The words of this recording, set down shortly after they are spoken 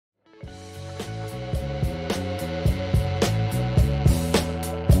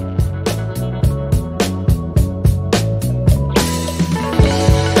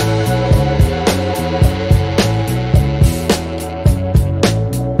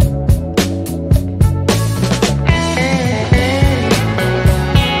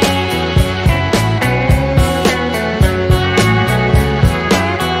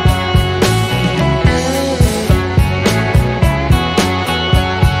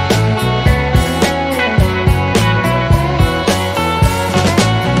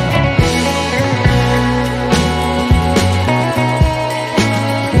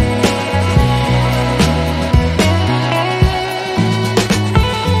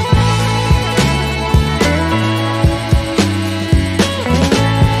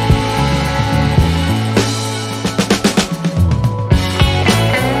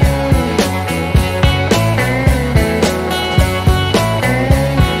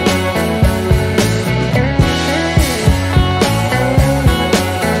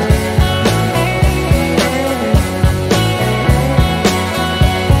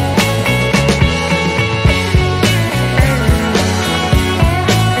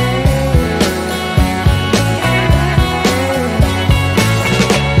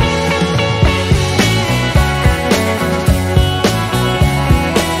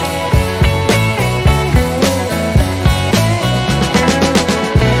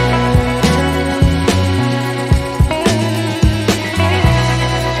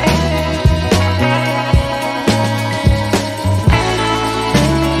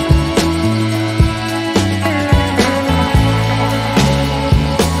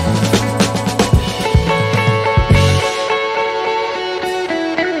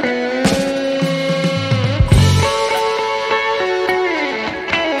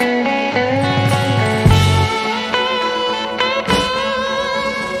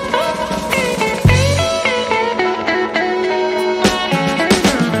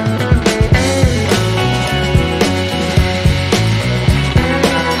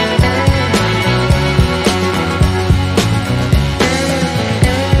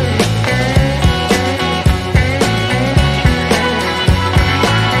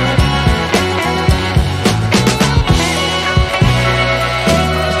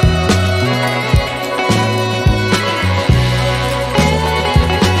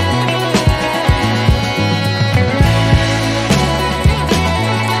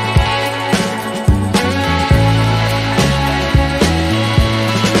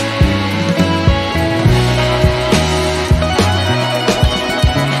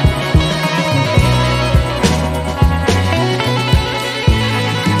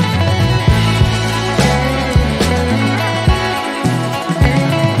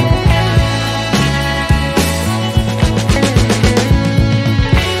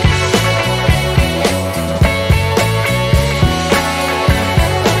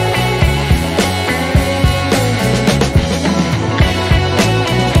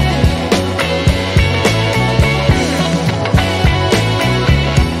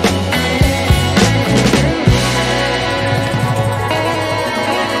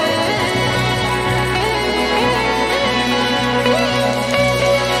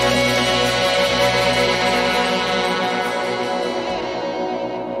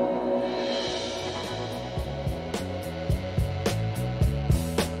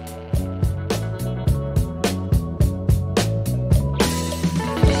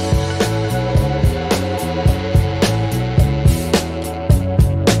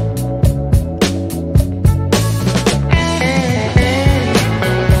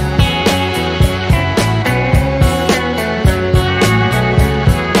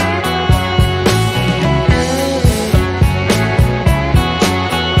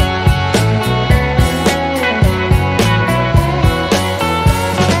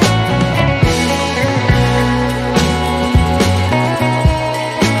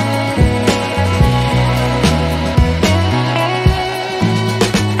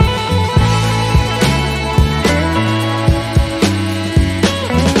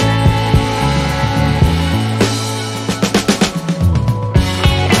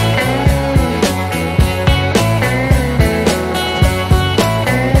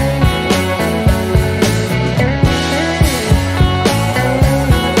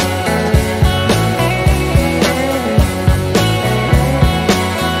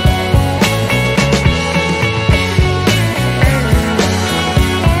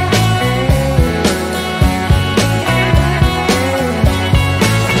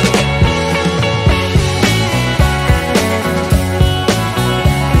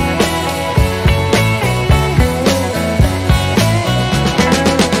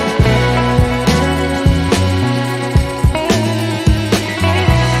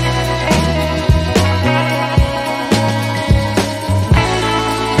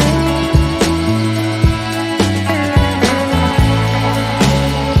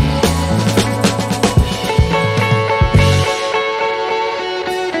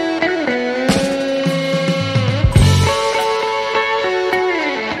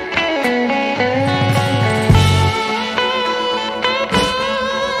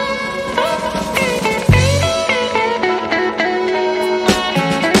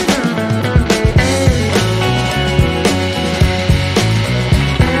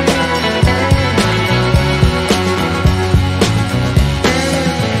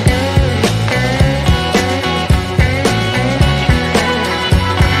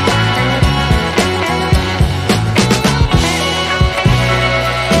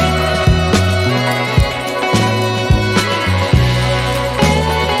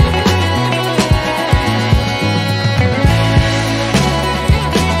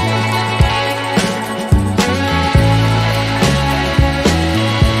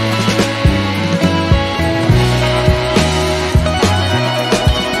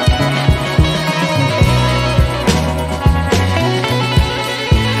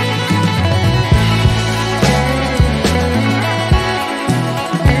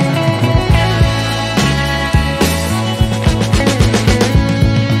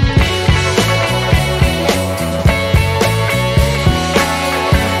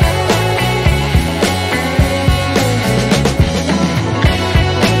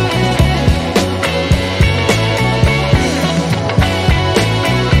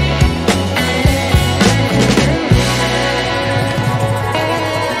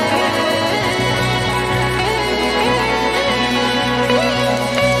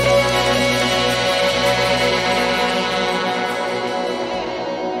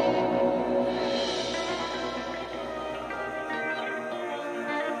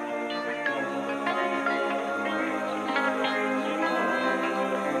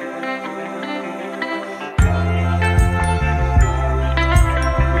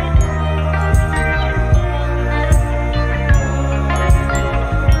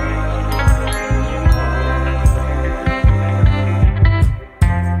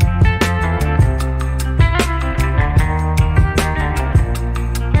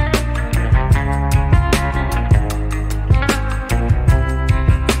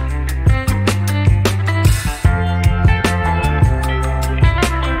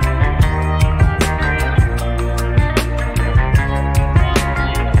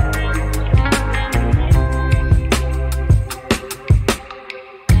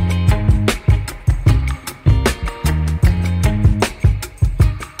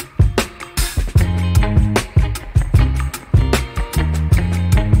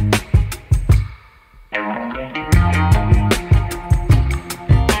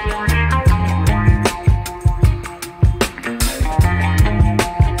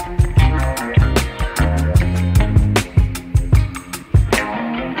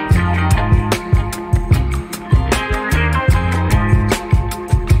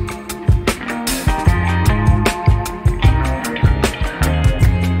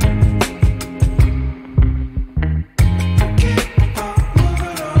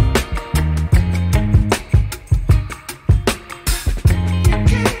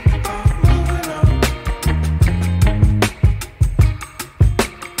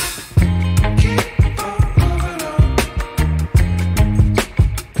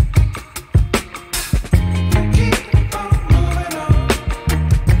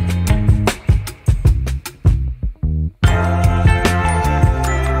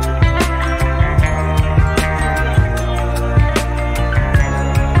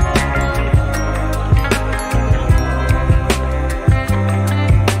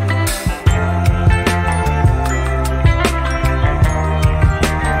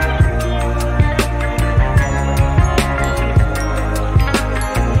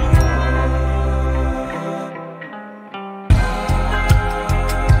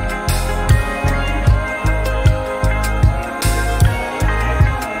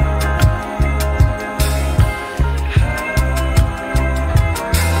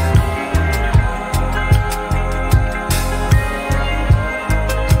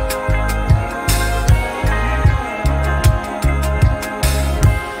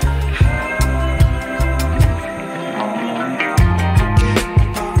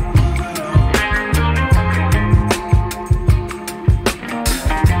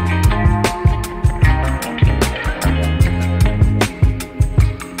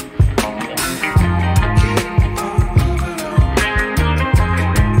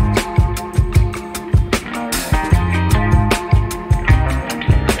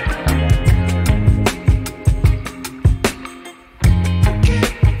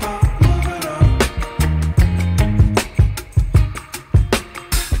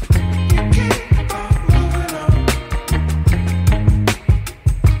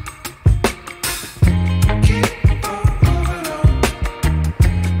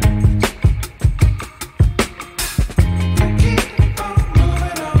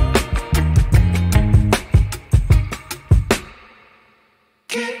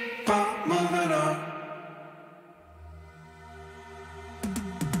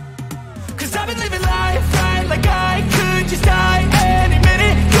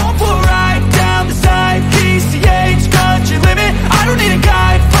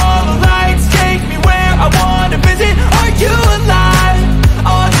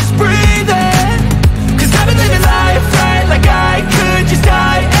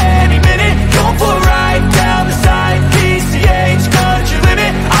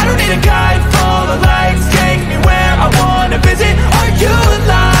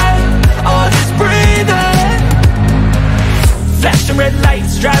red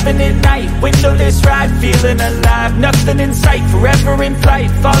lights, driving at night, windowless ride, feeling alive. Nothing in sight, forever in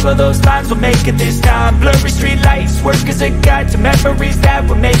flight. Follow those lines, we'll make it this time. Blurry street lights, work as a guide to memories that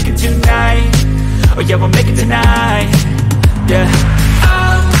we're making tonight. Oh yeah, we'll make it tonight. Yeah.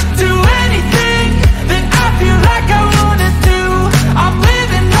 I'll do anything that I feel like I wanna do. I'm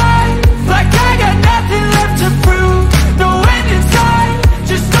living life like I got nothing left to prove. No end in sight,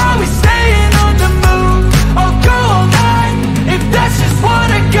 just always staying on the move. I'll go all night if that's just what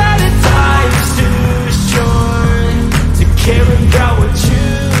I gotta do. Life's too short to care about what you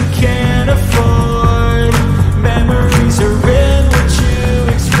can't afford. Memories are in what you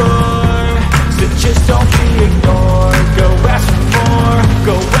explore, so just don't be ignored. Go ask for more,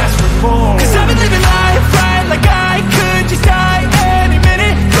 go ask for more. 'Cause I've been living life right like I could just die any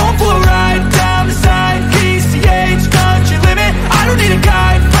minute. Going for a ride down the side, PCH, country limit. I don't need a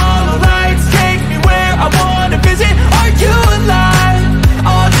guide, follow lights, take me where I wanna visit. Are you alive?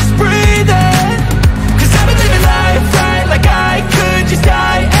 I'll just breathe in. 'Cause I've been living life right like I could just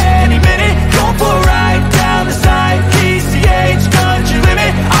die any minute. Going for a ride down the side, PCH, country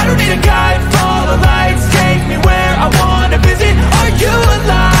limit. I don't need a guide, follow lights, take me where I wanna visit. Are you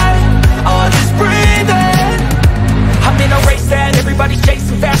alive? I'll just breathe in. I'm in a race that everybody's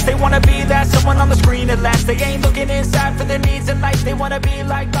chasing fast. They wanna be that someone on the screen at last. They ain't looking inside for their needs in life. They wanna be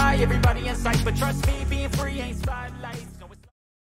like by everybody in sight, but trust me, being free ain't spotlight.